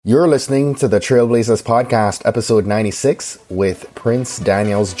You're listening to the Trailblazers Podcast, episode 96, with Prince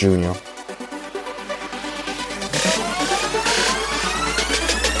Daniels Jr.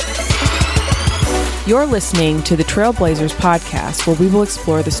 You're listening to the Trailblazers Podcast, where we will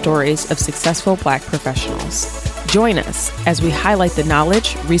explore the stories of successful Black professionals. Join us as we highlight the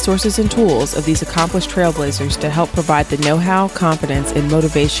knowledge, resources, and tools of these accomplished trailblazers to help provide the know-how, confidence, and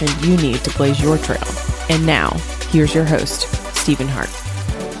motivation you need to blaze your trail. And now, here's your host, Stephen Hart.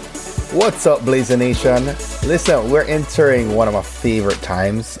 What's up, Blazer Nation? Listen, we're entering one of my favorite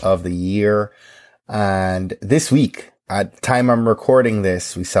times of the year. And this week, at the time I'm recording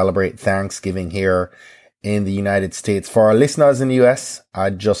this, we celebrate Thanksgiving here in the United States. For our listeners in the US,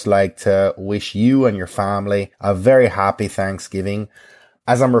 I'd just like to wish you and your family a very happy Thanksgiving.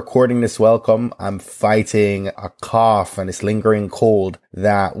 As I'm recording this welcome, I'm fighting a cough and this lingering cold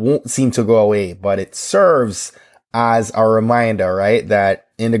that won't seem to go away, but it serves as a reminder, right, that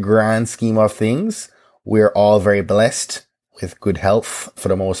in the grand scheme of things, we're all very blessed with good health for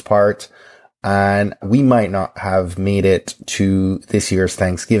the most part. And we might not have made it to this year's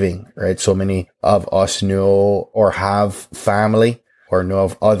Thanksgiving, right? So many of us know or have family or know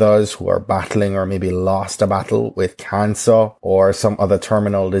of others who are battling or maybe lost a battle with cancer or some other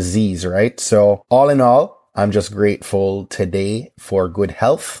terminal disease, right? So all in all, I'm just grateful today for good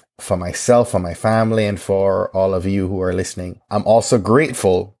health, for myself, for my family, and for all of you who are listening. I'm also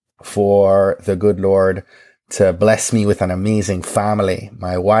grateful for the good Lord to bless me with an amazing family.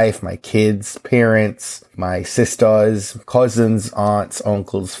 My wife, my kids, parents, my sisters, cousins, aunts,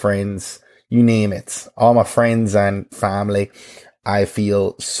 uncles, friends, you name it. All my friends and family. I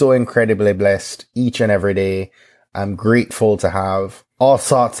feel so incredibly blessed each and every day. I'm grateful to have all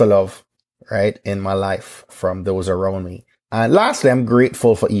sorts of love, right, in my life from those around me. And lastly, I'm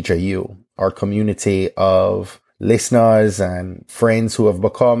grateful for each of you, our community of listeners and friends who have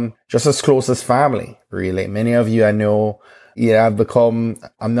become just as close as family, really. Many of you I know,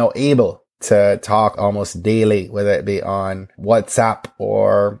 I'm now able to talk almost daily, whether it be on WhatsApp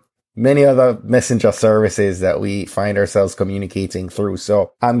or many other messenger services that we find ourselves communicating through.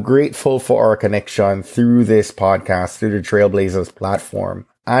 So I'm grateful for our connection through this podcast, through the Trailblazers platform.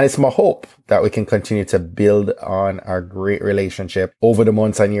 And it's my hope that we can continue to build on our great relationship over the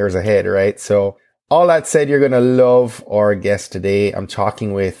months and years ahead, right? So all that said, you're going to love our guest today. I'm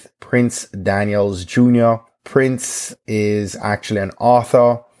talking with Prince Daniels Jr. Prince is actually an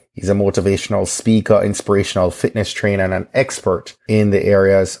author. He's a motivational speaker, inspirational fitness trainer, and an expert in the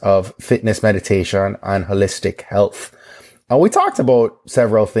areas of fitness, meditation, and holistic health. And we talked about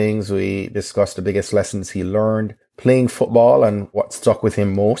several things. We discussed the biggest lessons he learned playing football and what stuck with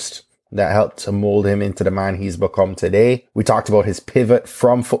him most that helped to mold him into the man he's become today. We talked about his pivot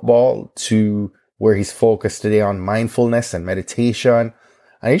from football to where he's focused today on mindfulness and meditation.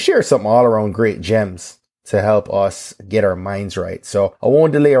 And he shares some all around great gems to help us get our minds right. So I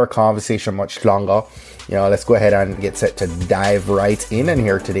won't delay our conversation much longer. Let's go ahead and get set to dive right in and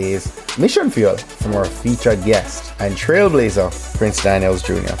hear today's mission field from our featured guest and trailblazer, Prince Daniels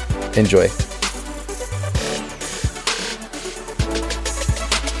Jr. Enjoy.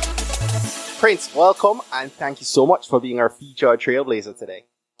 Prince, welcome, and thank you so much for being our featured trailblazer today.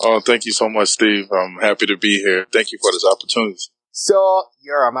 Oh, thank you so much, Steve. I'm happy to be here. Thank you for this opportunity. So,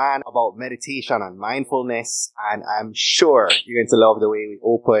 you're a man about meditation and mindfulness, and I'm sure you're going to love the way we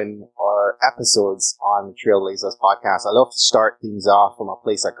open our episodes on the Trailblazers podcast. I love to start things off from a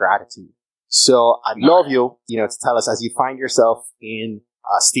place of gratitude. So, I'd love you, to tell us, as you find yourself in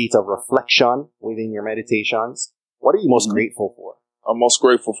a state of reflection within your meditations, what are you most grateful for? I'm most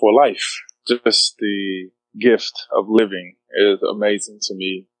grateful for life. Just the gift of living is amazing to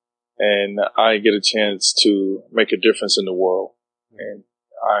me. And I get a chance to make a difference in the world. And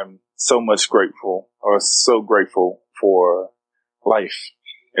I'm so grateful for life.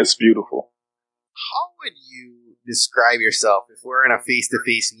 It's beautiful. How would you describe yourself if we're in a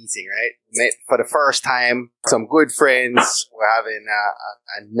face-to-face meeting, right? Met for the first time, some good friends, we're having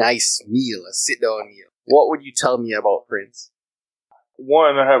a nice meal, a sit-down meal. What would you tell me about Prince?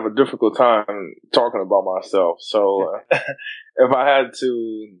 One, I have a difficult time talking about myself. So if I had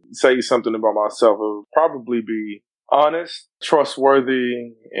to say something about myself, it would probably be honest,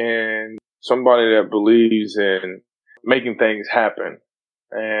 trustworthy, and somebody that believes in making things happen.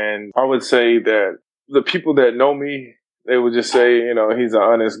 And I would say that the people that know me, they would just say, he's an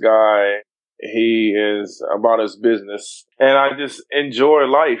honest guy. He is about his business. And I just enjoy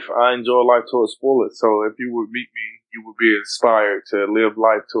life. I enjoy life to its fullest. So if you would meet me, you would be inspired to live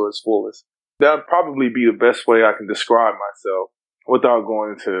life to its fullest. That would probably be the best way I can describe myself without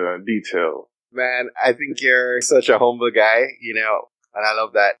going into detail. Man, I think you're such a humble guy. And I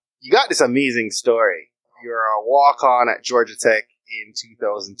love that. You got this amazing story. You're a walk-on at Georgia Tech in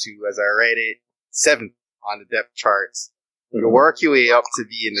 2002, as I read it, 7th on the depth charts. You work your way up to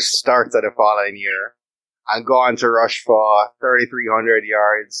be in the start of the following year and go on to rush for 3,300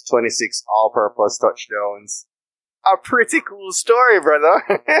 yards, 26 all-purpose touchdowns. A pretty cool story, brother.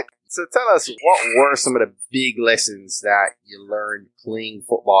 So tell us, what were some of the big lessons that you learned playing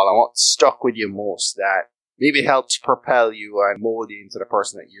football and what stuck with you most that maybe helped propel you and mold you into the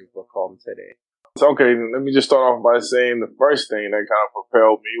person that you've become today? So, okay, let me just start off by saying the first thing that kind of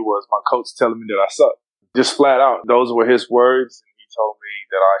propelled me was my coach telling me that I suck. Just flat out. Those were his words. And he told me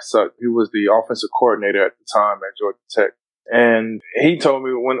that I sucked. He was the offensive coordinator at the time at Georgia Tech. And he told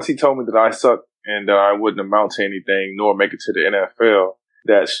me, once he told me that I sucked and that I wouldn't amount to anything nor make it to the NFL,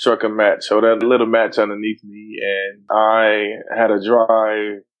 that struck a match, or that little match underneath me. And I had a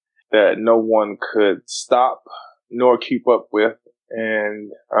drive that no one could stop nor keep up with.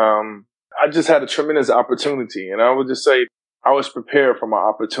 And I just had a tremendous opportunity. And I would just say I was prepared for my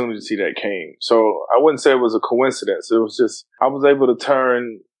opportunity that came. So I wouldn't say it was a coincidence. It was just I was able to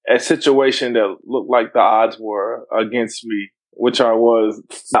turn a situation that looked like the odds were against me, which I was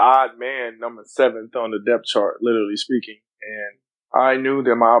the odd man, number 7th on the depth chart, literally speaking. And I knew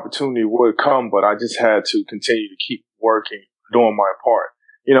that my opportunity would come, but I just had to continue to keep working, doing my part.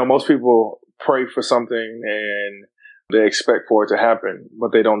 You know, most people pray for something and they expect for it to happen,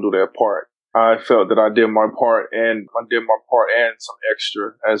 but they don't do their part. I felt that I did my part and some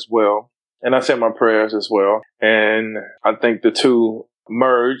extra as well. And I said my prayers as well. And I think the two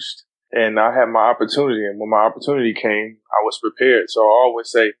merged and I had my opportunity. And when my opportunity came, I was prepared. So I always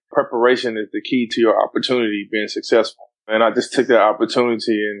say preparation is the key to your opportunity being successful. And I just took that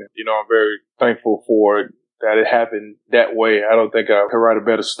opportunity and, you know, I'm very thankful for it, that it happened that way. I don't think I could write a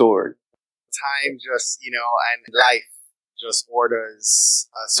better story. Time just, you know, and life just orders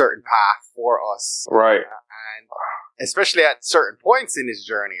a certain path for us. Right. And especially at certain points in this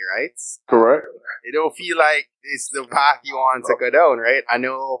journey, right? Correct. It don't feel like it's the path you want to go down, right? I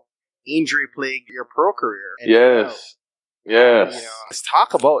know injury plagued your pro career. Yes. Yes. You know, let's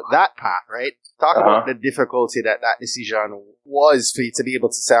talk about that path, right? Talk about the difficulty that decision was for you to be able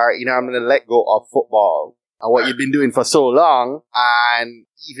to say, all right, you know, I'm going to let go of football and what you've been doing for so long and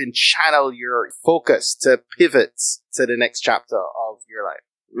even channel your focus to pivot to the next chapter of your life.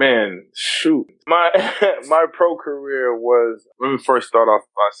 Man, shoot. My pro career was, let me first start off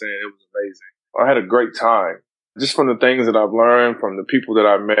by saying it was amazing. I had a great time. Just from the things that I've learned, from the people that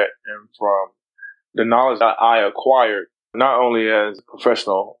I met, and from the knowledge that I acquired, not only as a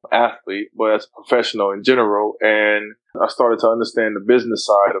professional athlete, but as a professional in general. And I started to understand the business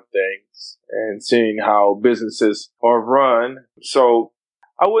side of things and seeing how businesses are run. So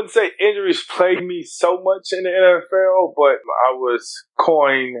I wouldn't say injuries plagued me so much in the NFL, but I was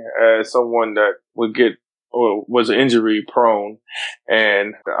coined as someone that would get or was injury prone.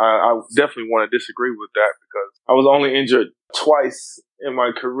 And I definitely want to disagree with that because I was only injured twice in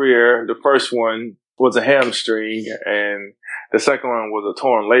my career. The first one was a hamstring and the second one was a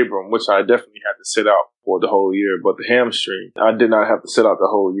torn labrum, which I definitely had to sit out for the whole year. But the hamstring, I did not have to sit out the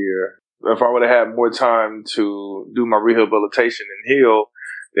whole year. If I would have had more time to do my rehabilitation and heal,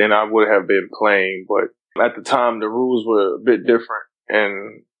 then I would have been playing. But at the time, the rules were a bit different.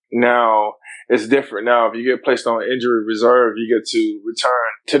 And now it's different. Now, if you get placed on injury reserve, you get to return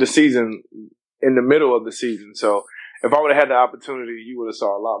to the season in the middle of the season. So if I would have had the opportunity, you would have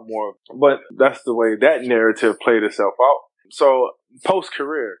saw a lot more. But that's the way that narrative played itself out. So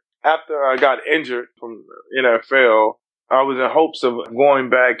post-career, after I got injured from NFL, I was in hopes of going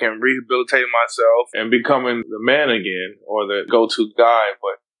back and rehabilitating myself and becoming the man again or the go-to guy.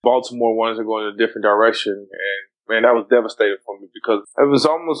 But Baltimore wanted to go in a different direction. And man, that was devastating for me because it was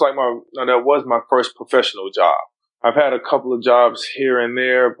almost like that was my first professional job. I've had a couple of jobs here and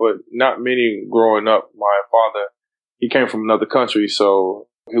there, but not many growing up. My father, he came from another country, so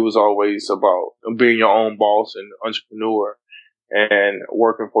he was always about being your own boss and entrepreneur and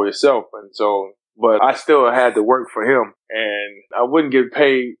working for yourself. And so, but I still had to work for him and I wouldn't get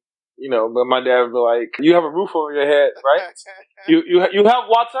paid, you know, but my dad would be like, you have a roof over your head, right? You have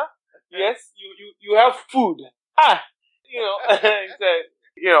water? Yes. You have food. You know, he said,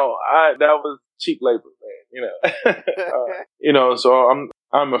 you know, that was cheap labor, man, you know. You know, so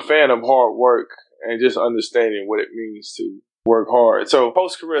I'm a fan of hard work and just understanding what it means to work hard. So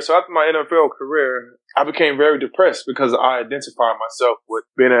post-career, so after my NFL career, I became very depressed because I identified myself with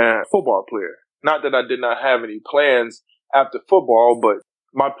being a football player. Not that I did not have any plans after football, but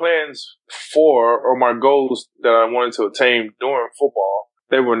my plans for or my goals that I wanted to attain during football,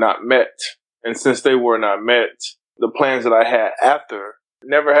 they were not met. And since they were not met, the plans that I had after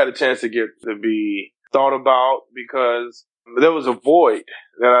never had a chance to get to be thought about because there was a void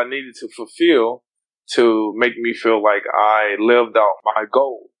that I needed to fulfill to make me feel like I lived out my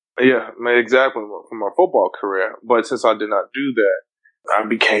goal. Yeah, exactly, from my football career. But since I did not do that, I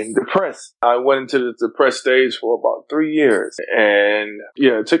became depressed. I went into the depressed stage for about 3 years. And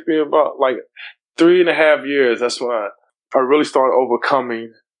yeah, it took me about like 3.5 years. That's when I really started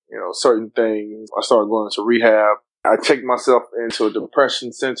overcoming, certain things. I started going to rehab. I checked myself into a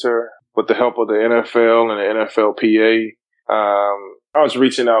depression center with the help of the NFL and the NFLPA. I was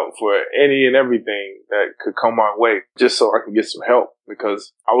reaching out for any and everything that could come my way just so I could get some help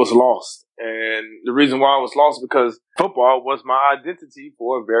because I was lost. And the reason why I was lost because football was my identity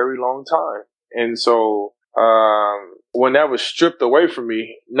for a very long time. And so when that was stripped away from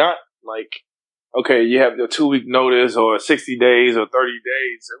me, not like, okay, you have the 2-week notice or 60 days or 30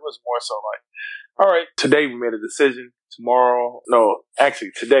 days. It was more so like, all right, today we made a decision. Tomorrow, no,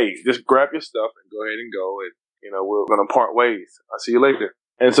 actually today, just grab your stuff and go ahead and go. And, we're going to part ways. I'll see you later.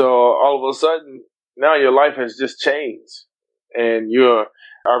 And so all of a sudden, now your life has just changed. And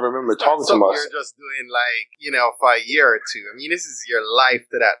I remember talking to myself. You're just doing for a year or two. I mean, this is your life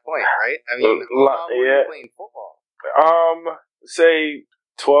to that point, right? I mean, how long were you playing football? Say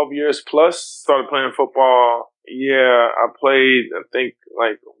 12 years plus. Started playing football. Yeah, I played, I think,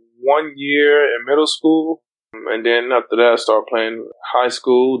 like 1 year in middle school. And then after that, I started playing high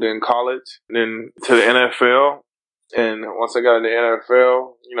school, then college, then to the NFL. And once I got in the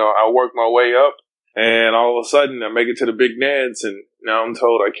NFL, I worked my way up. And all of a sudden, I make it to the big Neds, and now I'm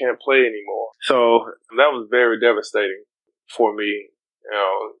told I can't play anymore. So that was very devastating for me.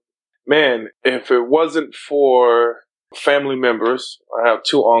 Man, if it wasn't for family members, I have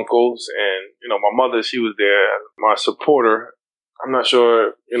 2 uncles, and, my mother, she was there, my supporter. I'm not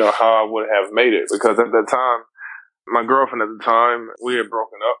sure, how I would have made it because at that time, my girlfriend at the time, we had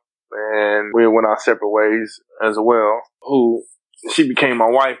broken up and we went our separate ways as well. She became my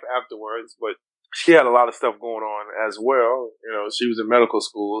wife afterwards, but she had a lot of stuff going on as well. She was in medical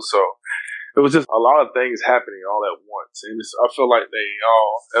school, so it was just a lot of things happening all at once. And I feel like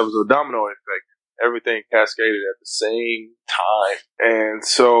it was a domino effect. Everything cascaded at the same time. And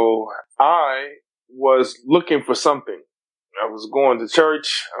so I was looking for something. I was going to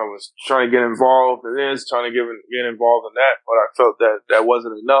church. I was trying to get involved in this, trying to get involved in that, but I felt that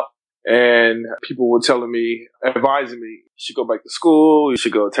wasn't enough. And people were telling me, advising me, you should go back to school, you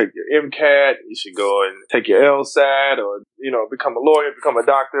should go take your MCAT, you should go and take your LSAT, or, become a lawyer, become a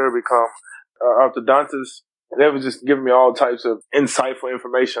doctor, become an orthodontist. And they were just giving me all types of insightful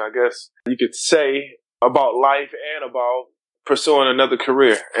information, I guess you could say, about life and about pursuing another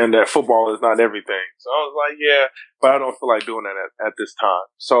career, and that football is not everything. So I was like, yeah, but I don't feel like doing that at this time.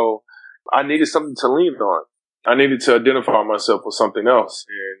 So I needed something to lean on. I needed to identify myself with something else.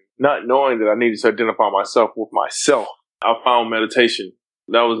 And not knowing that I needed to identify myself with myself, I found meditation.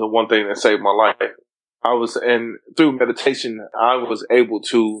 That was the one thing that saved my life. And through meditation, I was able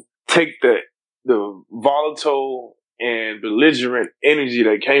to take the volatile and belligerent energy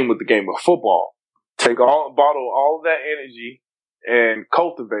that came with the game of football, bottle all of that energy and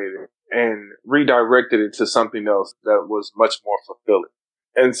cultivate it and redirected it to something else that was much more fulfilling.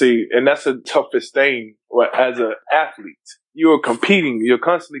 And that's the toughest thing as an athlete. You're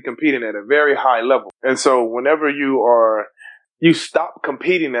constantly competing at a very high level. And so whenever you stop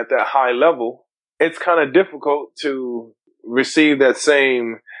competing at that high level, it's kind of difficult to receive that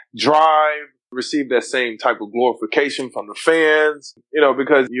same drive, receive that same type of glorification from the fans,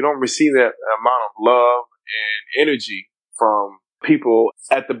 because you don't receive that amount of love and energy from people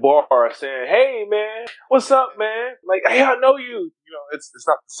at the bar saying, hey, man, what's up, man? Like, hey, I know you. It's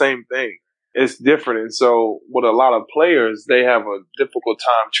not the same thing. It's different. And so with a lot of players, they have a difficult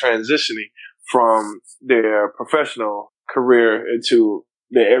time transitioning from their professional career into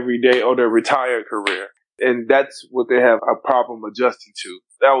their everyday or their retired career. And that's what they have a problem adjusting to.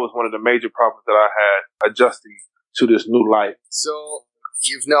 That was one of the major problems that I had adjusting to this new life. So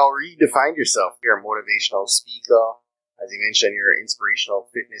you've now redefined yourself. You're a motivational speaker. As you mentioned, you're an inspirational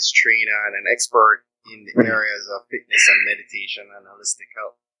fitness trainer and an expert in the areas of fitness and meditation and holistic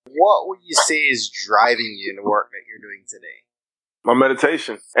health. What would you say is driving you in the work that you're doing today? My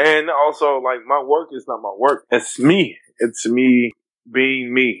meditation. And also, my work is not my work. It's me. It's me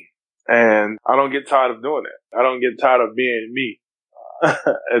being me. And I don't get tired of doing it. I don't get tired of being me.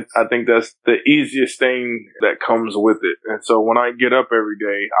 I think that's the easiest thing that comes with it. And so when I get up every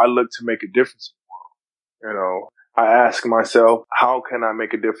day, I look to make a difference in the world. I ask myself, how can I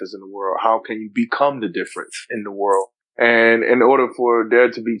make a difference in the world? How can you become the difference in the world? And in order for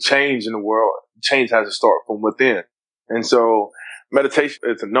there to be change in the world, change has to start from within. And so meditation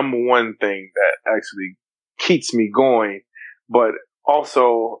is the number one thing that actually keeps me going. But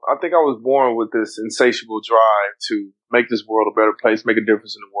also, I think I was born with this insatiable drive to make this world a better place, make a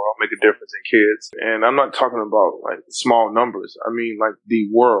difference in the world, make a difference in kids. And I'm not talking about like small numbers. I mean like the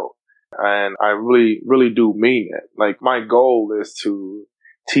world. And I really, really do mean it. Like my goal is to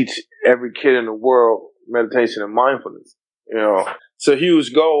teach every kid in the world meditation and mindfulness. You know, it's a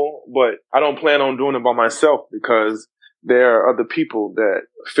huge goal, but I don't plan on doing it by myself because there are other people that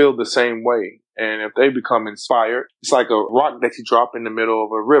feel the same way. And if they become inspired, it's like a rock that you drop in the middle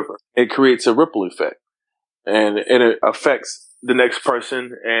of a river. It creates a ripple effect and it affects the next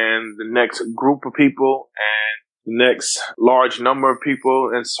person and the next group of people and the next large number of people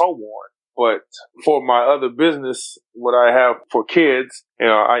and so on. But for my other business, what I have for kids, you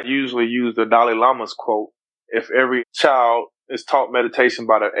know, I usually use the Dalai Lama's quote. If every child is taught meditation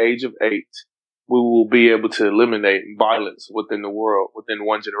by the age of 8, we will be able to eliminate violence within the world within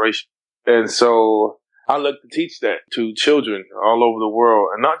one generation. And so I look to teach that to children all over the world,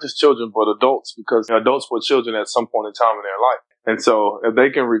 and not just children, but adults, because adults were children at some point in time in their life. And so if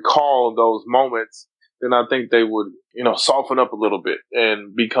they can recall those moments, then I think they would, you know, soften up a little bit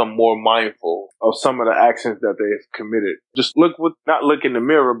and become more mindful of some of the actions that they've committed. Just not look in the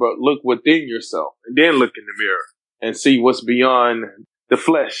mirror, but look within yourself and then look in the mirror and see what's beyond the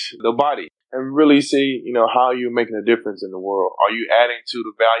flesh, the body, and really see, you know, how you're making a difference in the world. Are you adding to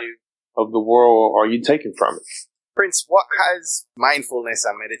the value of the world, or are you taking from it? Prince, what has mindfulness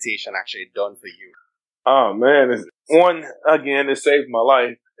and meditation actually done for you? Oh man, one, again, it saved my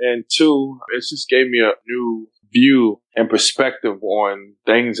life. And two, it just gave me a new view and perspective on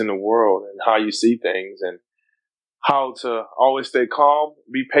things in the world and how you see things and how to always stay calm,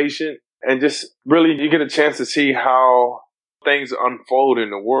 be patient, and just really you get a chance to see how things unfold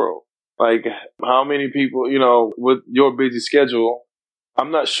in the world. Like how many people, you know, with your busy schedule, I'm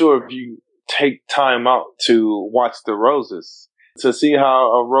not sure if you take time out to watch the roses, to see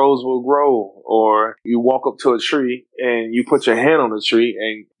how a rose will grow, or you walk up to a tree and you put your hand on the tree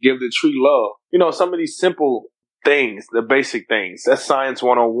and give the tree love. You know, some of these simple things, the basic things, that's science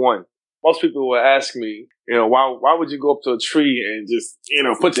 101. Most people will ask me, you know, why would you go up to a tree and just, you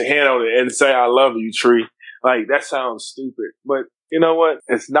know, put your hand on it and say, I love you, tree? Like, that sounds stupid. But you know what?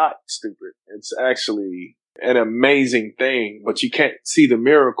 It's not stupid. It's actually an amazing thing, but you can't see the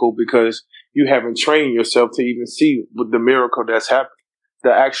miracle because you haven't trained yourself to even see the miracle that's happening.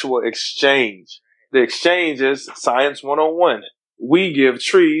 The actual exchange. The exchange is science 101. We give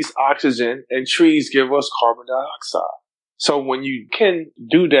trees oxygen and trees give us carbon dioxide. So when you can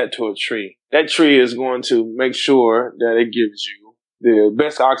do that to a tree, that tree is going to make sure that it gives you the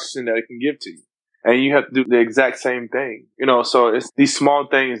best oxygen that it can give to you. And you have to do the exact same thing. You know, so it's these small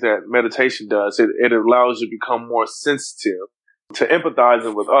things that meditation does. It allows you to become more sensitive to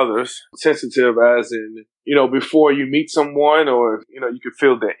empathizing with others. Sensitive as in, you know, before you meet someone, or, you know, you can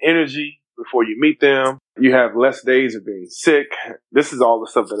feel their energy before you meet them. You have less days of being sick. This is all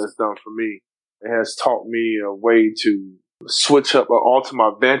the stuff that it's done for me. It has taught me a way to switch up or alter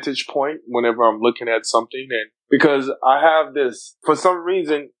my vantage point whenever I'm looking at something. And because I have this, for some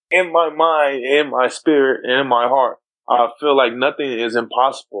reason, in my mind, in my spirit, and in my heart, I feel like nothing is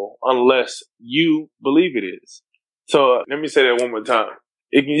impossible unless you believe it is. So let me say that one more time.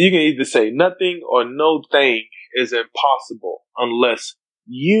 You can either say nothing or no thing is impossible unless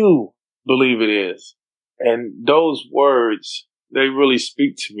you believe it is. And those words, they really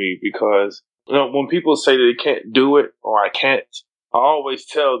speak to me because, you know, when people say that they can't do it or I can't, I always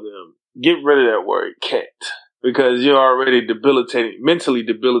tell them, get rid of that word, can't. Because you're already mentally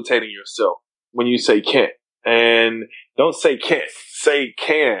debilitating yourself when you say can't. And don't say can't, say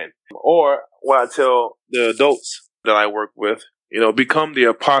can. Or what I tell the adults that I work with, you know, become the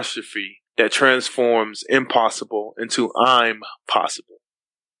apostrophe that transforms impossible into I'm possible.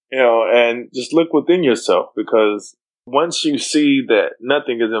 You know, and just look within yourself, because once you see that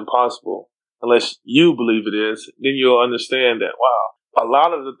nothing is impossible unless you believe it is, then you'll understand that, wow, a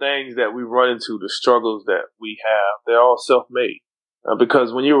lot of the things that we run into, the struggles that we have, they're all self-made.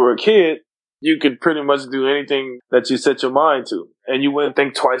 Because when you were a kid, you could pretty much do anything that you set your mind to. And you wouldn't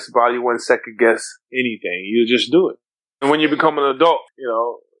think twice about it. You wouldn't second guess anything. You just do it. And when you become an adult, you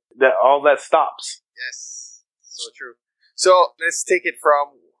know, that all that stops. Yes. So true. So let's take it from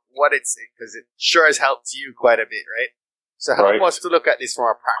what it's, because it sure has helped you quite a bit, right? So help us to look at this from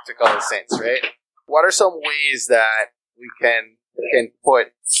a practical sense, right? What are some ways that we can put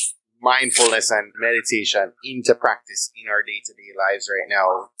mindfulness and meditation into practice in our day-to-day lives right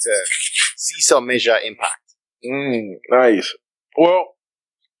now to see some measure impact? Nice. Well,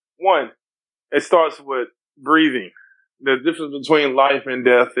 one, it starts with breathing. The difference between life and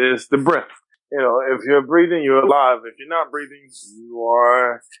death is the breath. If you're breathing, you're alive. If you're not breathing, you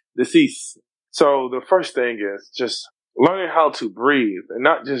are deceased. So the first thing is just learning how to breathe, and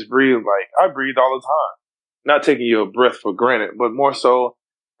not just breathe like I breathe all the time. Not taking your breath for granted, but more so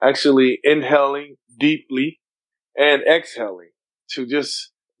actually inhaling deeply and exhaling to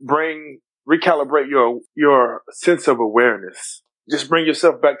just recalibrate your sense of awareness. Just bring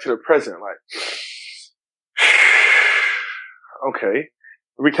yourself back to the present, like, okay.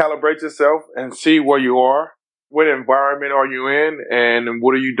 Recalibrate yourself and see where you are. What environment are you in, and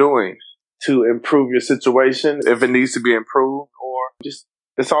what are you doing to improve your situation if it needs to be improved, or just,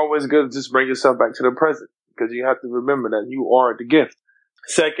 it's always good to just bring yourself back to the present, because you have to remember that you are the gift.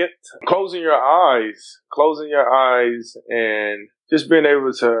 Second, closing your eyes and just being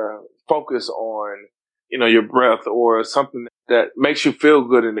able to focus on, your breath or something that makes you feel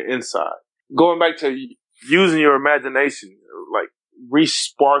good in the inside. Going back to using your imagination, like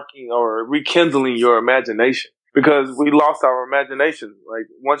re-sparking or rekindling your imagination, because we lost our imagination. Like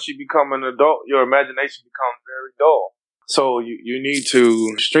once you become an adult, your imagination becomes very dull. So you need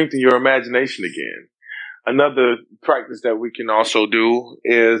to strengthen your imagination again. Another practice that we can also do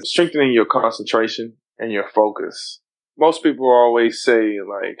is strengthening your concentration and your focus. Most people always say,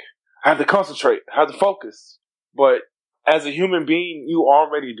 like, I have to concentrate, I have to focus. But as a human being, you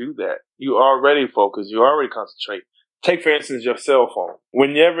already do that. You already focus, you already concentrate. Take, for instance, your cell phone.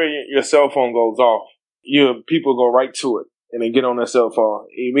 Whenever your cell phone goes off, people go right to it and they get on their cell phone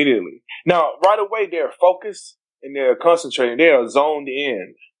immediately. Now, right away, they're focused and they're concentrating. They are zoned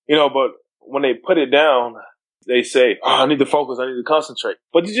in, but when they put it down, they say, I need to focus, I need to concentrate.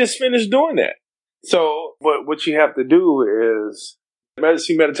 But you just finished doing that. So what you have to do is,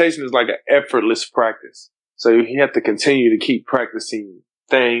 meditation is like an effortless practice. So you have to continue to keep practicing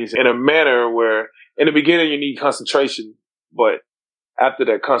things in a manner where in the beginning you need concentration, but after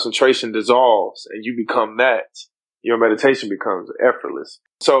that concentration dissolves and you become that, your meditation becomes effortless.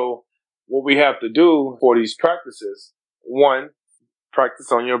 So what we have to do for these practices, one,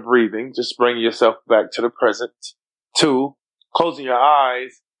 practice on your breathing, just bring yourself back to the present. Two, closing your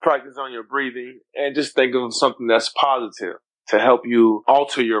eyes, practice on your breathing, and just think of something that's positive to help you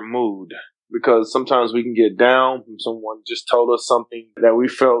alter your mood. Because sometimes we can get down from someone just told us something that we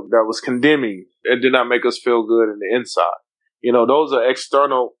felt that was condemning. It did not make us feel good in the inside. Those are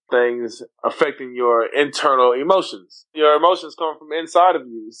external things affecting your internal emotions. Your emotions come from inside of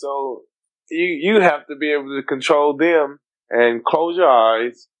you. So you have to be able to control them and close your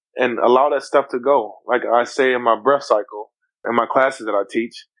eyes and allow that stuff to go. Like I say in my breath cycle, in my classes that I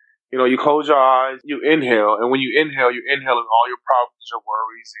teach, you close your eyes, you inhale. And when you inhale, you're inhaling all your problems, your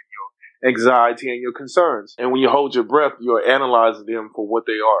worries, and your anxiety and your concerns. And when you hold your breath, you're analyzing them for what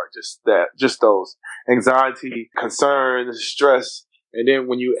they are. Just those anxiety, concerns, stress. And then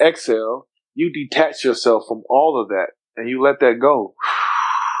when you exhale, you detach yourself from all of that and you let that go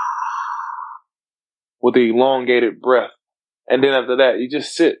with the elongated breath. And then after that, you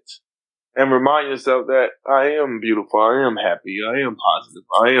just sit and remind yourself that I am beautiful. I am happy. I am positive.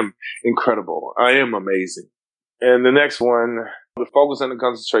 I am incredible. I am amazing. And the next one, the focus and the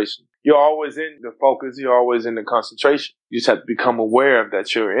concentration. You're always in the focus. You're always in the concentration. You just have to become aware of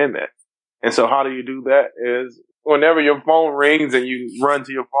that you're in that. And so how do you do that is whenever your phone rings and you run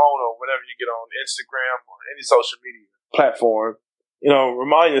to your phone or whenever you get on Instagram or any social media platform,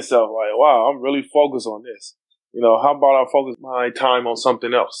 remind yourself like, wow, I'm really focused on this. How about I focus my time on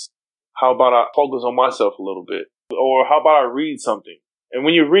something else? How about I focus on myself a little bit? Or how about I read something? And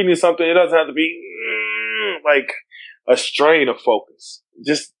when you're reading something, it doesn't have to be like a strain of focus.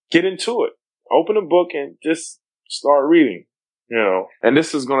 Just get into it. Open a book and just start reading, And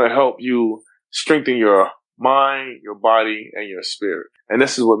this is going to help you strengthen your mind, your body, and your spirit. And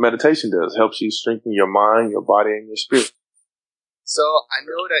this is what meditation does. Helps you strengthen your mind, your body, and your spirit. So I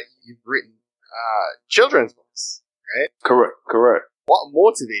know that you've written children's books, right? Correct. What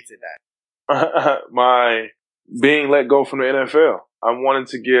motivated that? My being let go from the NFL. I wanted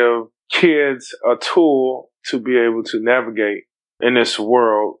to give kids a tool to be able to navigate in this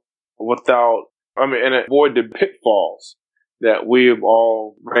world and avoid the pitfalls that we've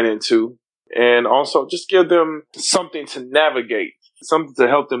all ran into. And also just give them something to navigate, something to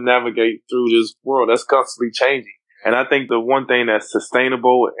help them navigate through this world that's constantly changing. And I think the one thing that's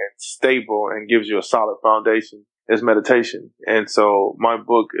sustainable and stable and gives you a solid foundation is meditation. And so my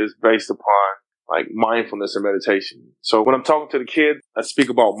book is based upon like mindfulness and meditation. So when I'm talking to the kids, I speak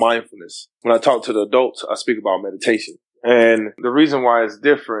about mindfulness. When I talk to the adults, I speak about meditation. And the reason why it's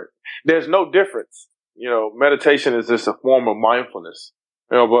different, there's no difference. meditation is just a form of mindfulness,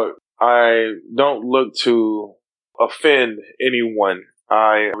 but I don't look to offend anyone.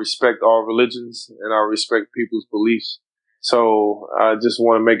 I respect all religions and I respect people's beliefs. So I just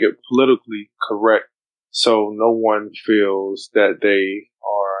want to make it politically correct so no one feels that they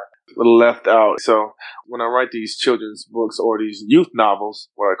are left out. So when I write these children's books or these youth novels,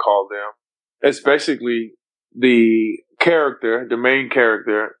 what I call them, it's basically the main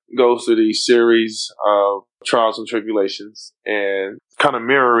character goes through these series of trials and tribulations and kind of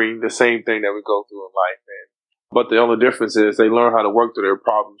mirroring the same thing that we go through in life. But the only difference is they learn how to work through their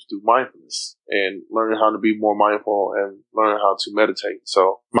problems through mindfulness and learn how to be more mindful and learn how to meditate.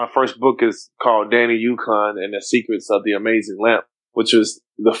 So my first book is called Danny Yukon and the Secrets of the Amazing Lamp, which is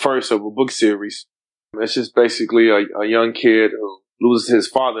the first of a book series. It's just basically a young kid who loses his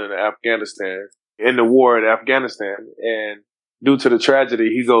father in the war in Afghanistan. And due to the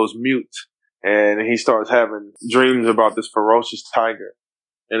tragedy, he goes mute and he starts having dreams about this ferocious tiger.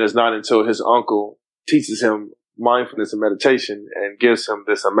 And it's not until his uncle teaches him mindfulness and meditation and gives him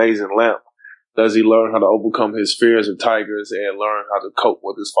this amazing lamp does he learn how to overcome his fears of tigers and learn how to cope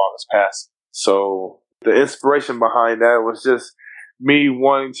with his father's passing. So the inspiration behind that was just me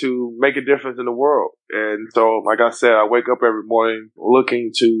wanting to make a difference in the world. And so, like I said, I wake up every morning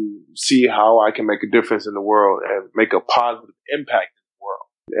looking to see how I can make a difference in the world and make a positive impact in the world.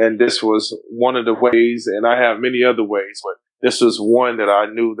 And this was one of the ways, and I have many other ways, but this was one that I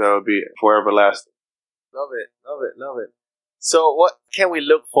knew that would be forever lasting. Love it, love it, love it. So what can we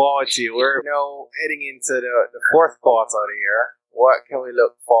look forward to? We're heading into the fourth quarter of the year. What can we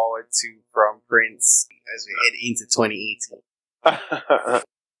look forward to from Prince as we head into 2018?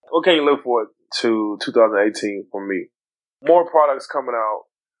 What can you look forward to 2018 for me? More products coming out,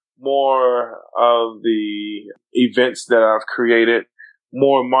 more of the events that I've created,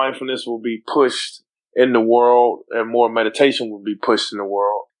 more mindfulness will be pushed in the world and more meditation will be pushed in the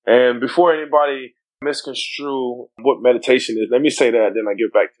world. And before anybody misconstrue what meditation is, let me say that, then I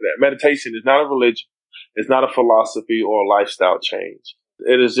get back to that. Meditation is not a religion. It's not a philosophy or a lifestyle change.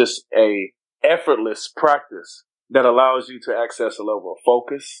 It is just a effortless practice that allows you to access a level of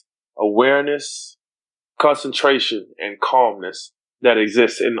focus, awareness, concentration, and calmness that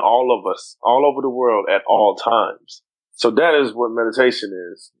exists in all of us, all over the world at all times. So that is what meditation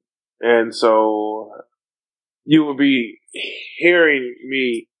is. And so you will be hearing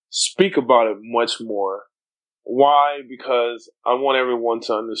me speak about it much more. Why? Because I want everyone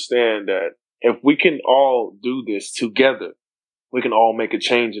to understand that if we can all do this together, we can all make a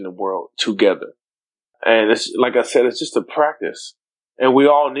change in the world together. And it's, like I said, it's just a practice. And we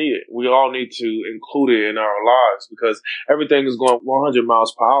all need it. We all need to include it in our lives because everything is going 100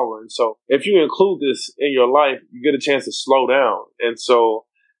 miles per hour. And so if you include this in your life, you get a chance to slow down. And so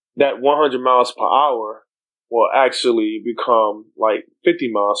that 100 miles per hour will actually become like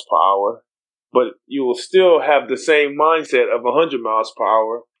 50 miles per hour, but you will still have the same mindset of 100 miles per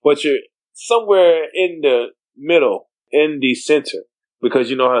hour, but you're somewhere in the middle, in the center, because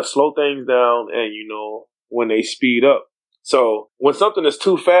you know how to slow things down and you know when they speed up. So when something is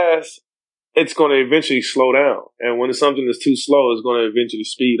too fast, it's going to eventually slow down. And when something is too slow, it's going to eventually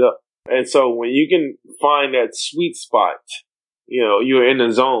speed up. And so when you can find that sweet spot, you're in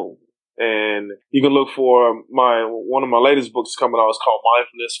the zone. And you can look for one of my latest books coming out. It's called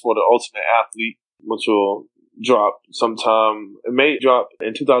Mindfulness for the Ultimate Athlete, which will drop sometime. It may drop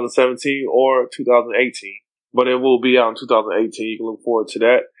in 2017 or 2018, but it will be out in 2018. You can look forward to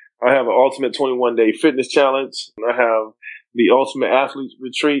that. I have an Ultimate 21-Day Fitness Challenge. I have the Ultimate Athlete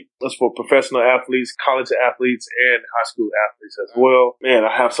Retreat. That's for professional athletes, college athletes, and high school athletes as well. Man,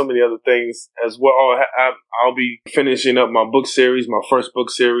 I have so many other things as well. I'll be finishing up my book series, my first book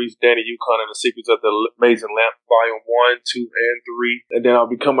series, Danny Yukon and the Secrets of the Amazing Lamp, Volume 1, 2, and 3. And then I'll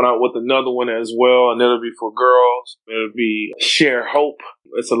be coming out with another one as well, and it'll be for girls. It'll be Share Hope.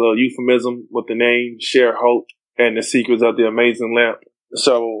 It's a little euphemism with the name, Share Hope, and the Secrets of the Amazing Lamp.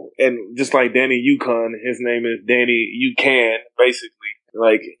 So, and just like Danny Yukon, his name is Danny You Can, basically.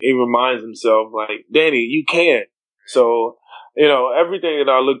 Like, he reminds himself, like, Danny, you can. So, everything that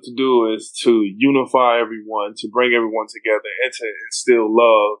I look to do is to unify everyone, to bring everyone together, and to instill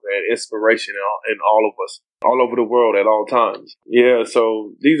love and inspiration in all of us, all over the world at all times. Yeah,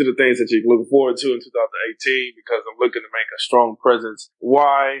 so these are the things that you can look forward to in 2018 because I'm looking to make a strong presence.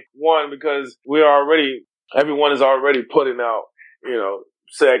 Why? One, because everyone is already putting out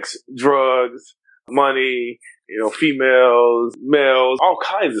sex, drugs, money, females, males, all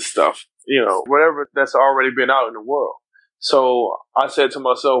kinds of stuff, whatever that's already been out in the world. So I said to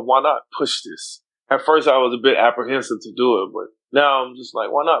myself, why not push this? At first I was a bit apprehensive to do it, but now I'm just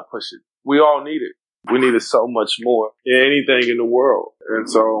like, why not push it? We all need it. We needed so much more than anything in the world. And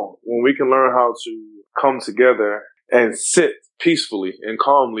so when we can learn how to come together and sit peacefully and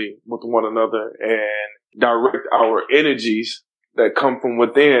calmly with one another and direct our energies that come from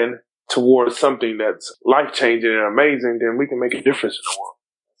within towards something that's life-changing and amazing, then we can make a difference in the world.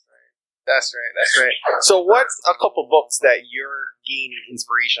 That's right. So what's a couple books that you're gaining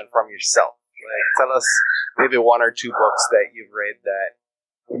inspiration from yourself? Like, tell us maybe one or two books that you've read that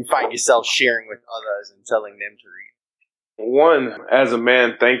you find yourself sharing with others and telling them to read. One, As a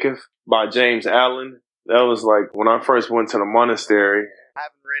Man Thinketh by James Allen. That was like when I first went to the monastery. I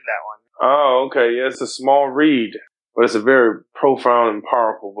haven't read that one. Oh, okay. Yeah, it's a small read, but it's a very profound and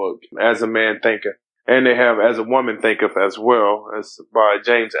powerful book, As a Man Thinketh. And they have As a Woman Thinketh as well. It's by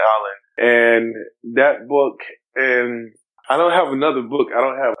James Allen. And that book, and I don't have another book. I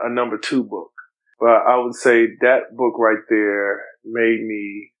don't have a number 2 book. But I would say that book right there made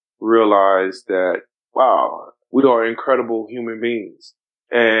me realize that, wow, we are incredible human beings.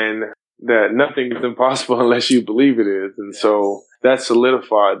 And that nothing is impossible unless you believe it is. And so that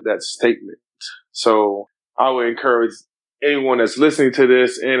solidified that statement. So I would encourage anyone that's listening to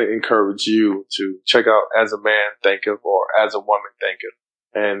this and encourage you to check out As a Man Thinketh or As a Woman Thinketh.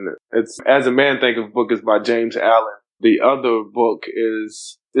 And it's As a Man Thinketh book is by James Allen. The other book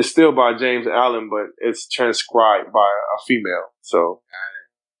is still by James Allen, but it's transcribed by a female. So,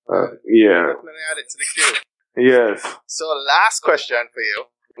 yeah. Definitely add it to the queue. Yes. So last question for you.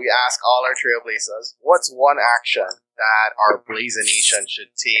 We ask all our trailblazers, what's one action that our Blazer Nation should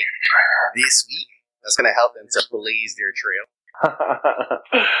take this week that's going to help them to blaze their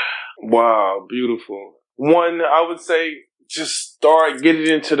trail? Wow, beautiful. One, I would say just start getting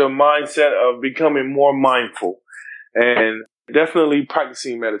into the mindset of becoming more mindful and definitely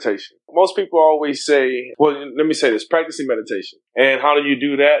practicing meditation. Most people always say, well, let me say this, practicing meditation. And how do you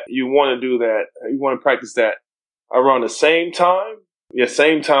do that? You want to do that. You want to practice that around the same time. Yeah,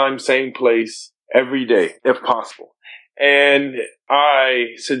 same time, same place, every day, if possible. And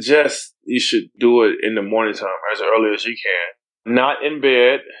I suggest you should do it in the morning time as early as you can. Not in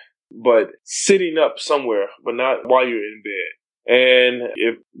bed, but sitting up somewhere, but not while you're in bed. And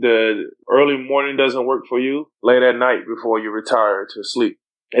if the early morning doesn't work for you, late at night before you retire to sleep.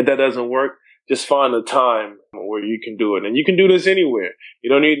 If that doesn't work, just find a time where you can do it. And you can do this anywhere. You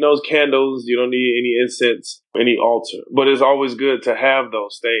don't need those candles. You don't need any incense, any altar. But it's always good to have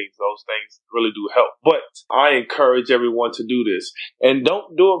those things. Those things really do help. But I encourage everyone to do this. And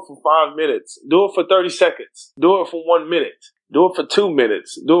don't do it for 5 minutes. Do it for 30 seconds. Do it for 1 minute. Do it for 2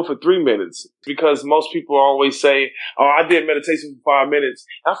 minutes. Do it for 3 minutes. Because most people always say, oh, I did meditation for 5 minutes.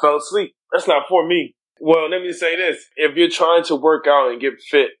 I fell asleep. That's not for me. Well, let me say this. If you're trying to work out and get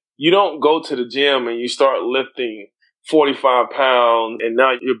fit, you don't go to the gym and you start lifting 45 pounds and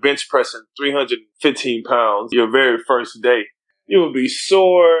now you're bench pressing 315 pounds your very first day. You will be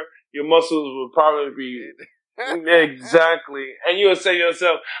sore. Your muscles will probably be... Exactly. And you'll say to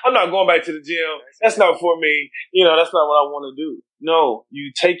yourself, I'm not going back to the gym. That's not for me. That's not what I want to do. No,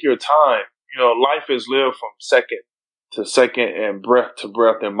 you take your time. Life is lived from second to second and breath to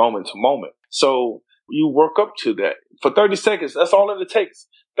breath and moment to moment. So you work up to that. For 30 seconds, that's all it takes.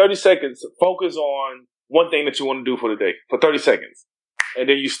 30 seconds, focus on one thing that you want to do for the day for 30 seconds. And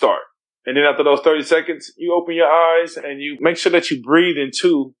then you start. And then after those 30 seconds, you open your eyes and you make sure that you breathe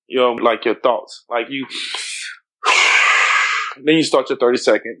into, your thoughts. Then you start your 30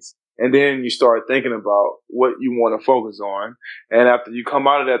 seconds. And then you start thinking about what you want to focus on. And after you come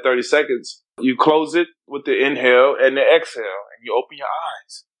out of that 30 seconds, you close it with the inhale and the exhale. And you open your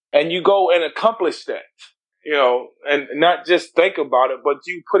eyes. And you go and accomplish that. And not just think about it, but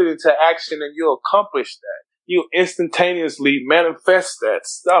you put it into action and you accomplish that. You instantaneously manifest that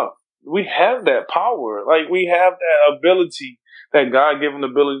stuff. We have that power. We have that ability, that God-given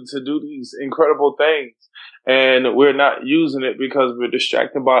ability to do these incredible things. And we're not using it because we're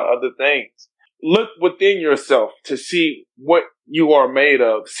distracted by other things. Look within yourself to see what you are made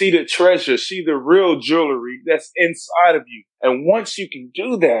of. See the treasure. See the real jewelry that's inside of you. And once you can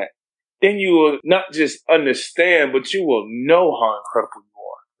do that, then you will not just understand, but you will know how incredible you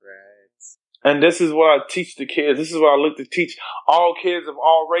are. Right. And this is what I teach the kids. This is what I look to teach all kids of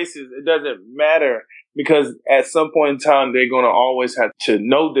all races. It doesn't matter because at some point in time, they're going to always have to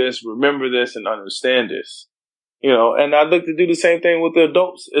know this, remember this, and understand this. And I look to do the same thing with the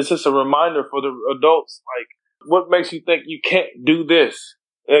adults. It's just a reminder for the adults. What makes you think you can't do this?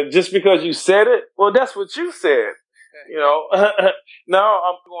 Just because you said it? Well, that's what you said. Now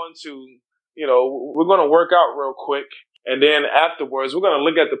I'm going to, we're going to work out real quick. And then afterwards, we're going to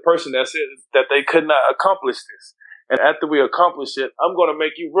look at the person that said that they could not accomplish this. And after we accomplish it, I'm going to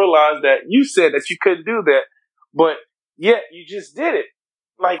make you realize that you said that you couldn't do that, but yet you just did it.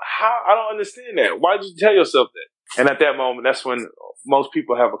 Like, how? I don't understand that. Why did you tell yourself that? And at that moment, that's when most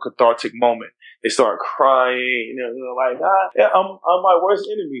people have a cathartic moment. They start crying, like, yeah, I'm my worst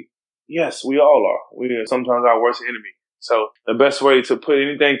enemy. Yes, we all are. We are sometimes our worst enemy. So the best way to put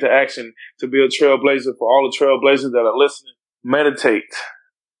anything to action, to be a trailblazer, for all the trailblazers that are listening, meditate.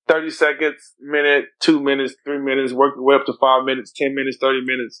 30 seconds, minute, 2 minutes, 3 minutes, work your way up to 5 minutes, 10 minutes, 30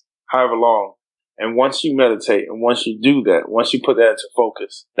 minutes, however long. And once you meditate and once you do that, once you put that into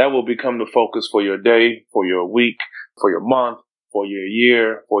focus, that will become the focus for your day, for your week, for your month, for your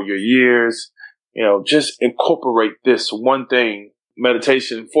year, for your years. Just incorporate this one thing,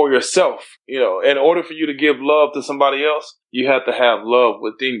 meditation, for yourself. In order for you to give love to somebody else, you have to have love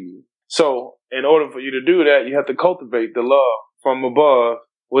within you. So in order for you to do that, you have to cultivate the love from above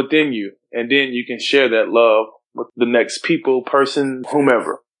within you. And then you can share that love with the next people, person,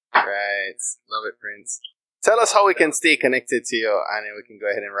 whomever. Right. Love it, Prince. Tell us how we can stay connected to you, and then we can go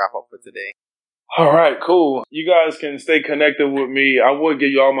ahead and wrap up for today. All right, cool. You guys can stay connected with me. I would give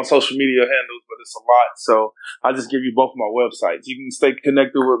you all my social media handles, but it's a lot. So I'll just give you both my websites. You can stay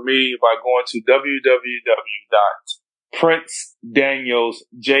connected with me by going to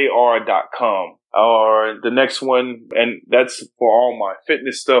www.princedanielsjr.com. Or the next one, and that's for all my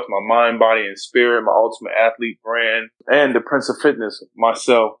fitness stuff, my mind, body, and spirit, my Ultimate Athlete brand, and the Prince of Fitness,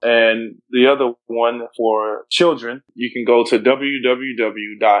 myself. And the other one for children, you can go to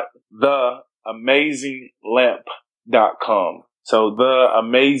www.theamazinglamp.com. So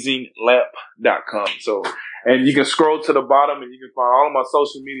theamazinglamp.com. So, and you can scroll to the bottom and you can find all of my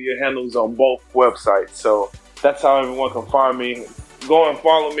social media handles on both websites. So that's how everyone can find me. Go and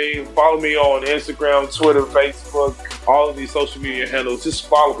follow me. Follow me on Instagram, Twitter, Facebook, all of these social media handles. Just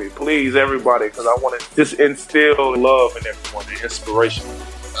follow me, please, everybody, because I want to just instill love in everyone and inspiration.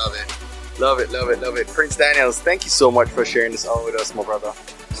 Love it. Love it, love it, love it. Prince Daniels, thank you so much for sharing this all with us, my brother.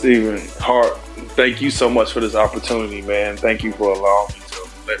 Stephen Hart, thank you so much for this opportunity, man. Thank you for allowing me to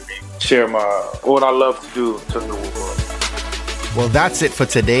let me share what I love to do to the world. Well, that's it for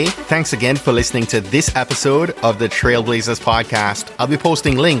today. Thanks again for listening to this episode of the Trailblazers podcast. I'll be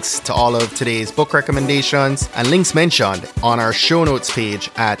posting links to all of today's book recommendations and links mentioned on our show notes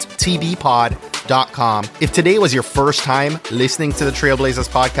page at tbpod.com. If today was your first time listening to the Trailblazers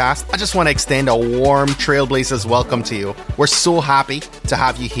podcast, I just want to extend a warm Trailblazers welcome to you. We're so happy to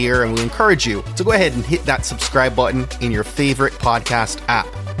have you here, and we encourage you to go ahead and hit that subscribe button in your favorite podcast app.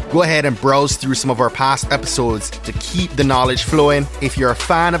 Go ahead and browse through some of our past episodes to keep the knowledge flowing. If you're a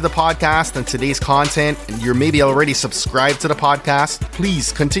fan of the podcast and today's content, and you're maybe already subscribed to the podcast,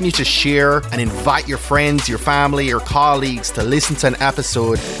 please continue to share and invite your friends, your family, or colleagues to listen to an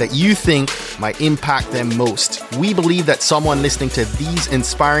episode that you think might impact them most. We believe that someone listening to these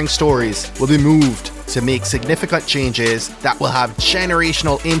inspiring stories will be moved to make significant changes that will have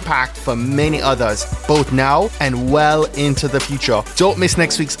generational impact for many others, both now and well into the future. Don't miss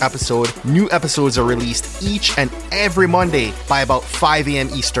next week's episode. New episodes are released each and every Monday by about 5 a.m.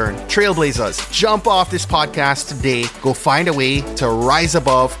 Eastern. Trailblazers, jump off this podcast today. Go find a way to rise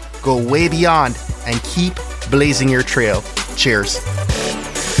above, go way beyond, and keep blazing your trail. Cheers.